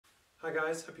Hi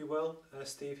guys, hope you're well.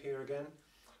 Steve here again.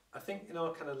 I think in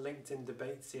our kind of LinkedIn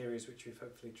debate series, which we've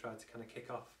hopefully tried to kind of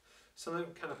kick off, something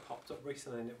kind of popped up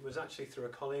recently, and it was actually through a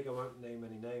colleague. I won't name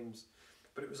any names,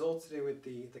 but it was all to do with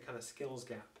the kind of skills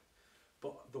gap.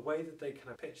 But the way that they kind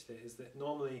of pitched it is that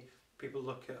normally people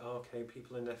look at, oh, okay,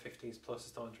 people in their 50s plus are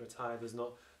starting to retire, there's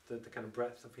not the kind of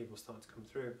breadth of people starting to come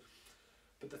through.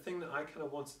 But the thing that I kind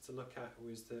of wanted to look at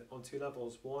was that on two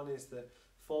levels. One is that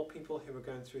for people who are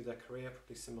going through their career,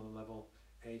 probably similar level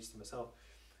age to myself,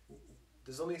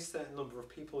 there's only a certain number of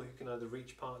people who can either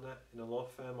reach partner in a law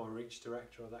firm or reach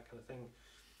director or that kind of thing.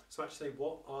 So actually,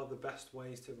 what are the best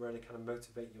ways to really kind of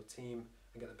motivate your team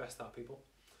and get the best out of people?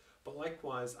 But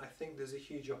likewise, I think there's a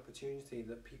huge opportunity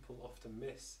that people often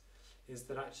miss, is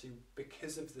that actually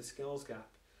because of the skills gap,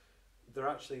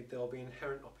 there'll be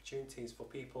inherent opportunities for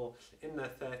people in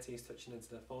their 30s touching into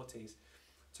their 40s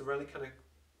to really kind of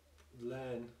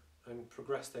learn and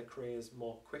progress their careers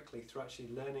more quickly through actually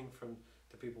learning from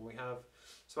the people we have.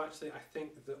 So actually I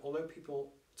think that although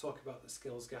people talk about the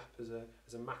skills gap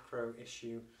as a macro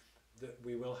issue, that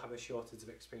we will have a shortage of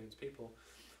experienced people,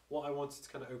 what I wanted to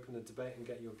kind of open the debate and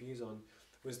get your views on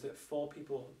was that for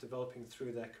people developing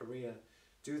through their career,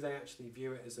 do they actually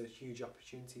view it as a huge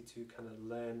opportunity to kind of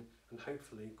learn and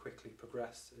hopefully quickly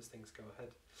progress as things go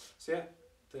ahead? So yeah,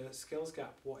 the skills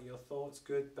gap, what are your thoughts?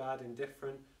 Good, bad,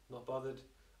 indifferent, not bothered?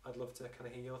 I'd love to kind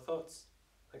of hear your thoughts.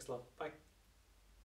 Thanks a lot. Bye.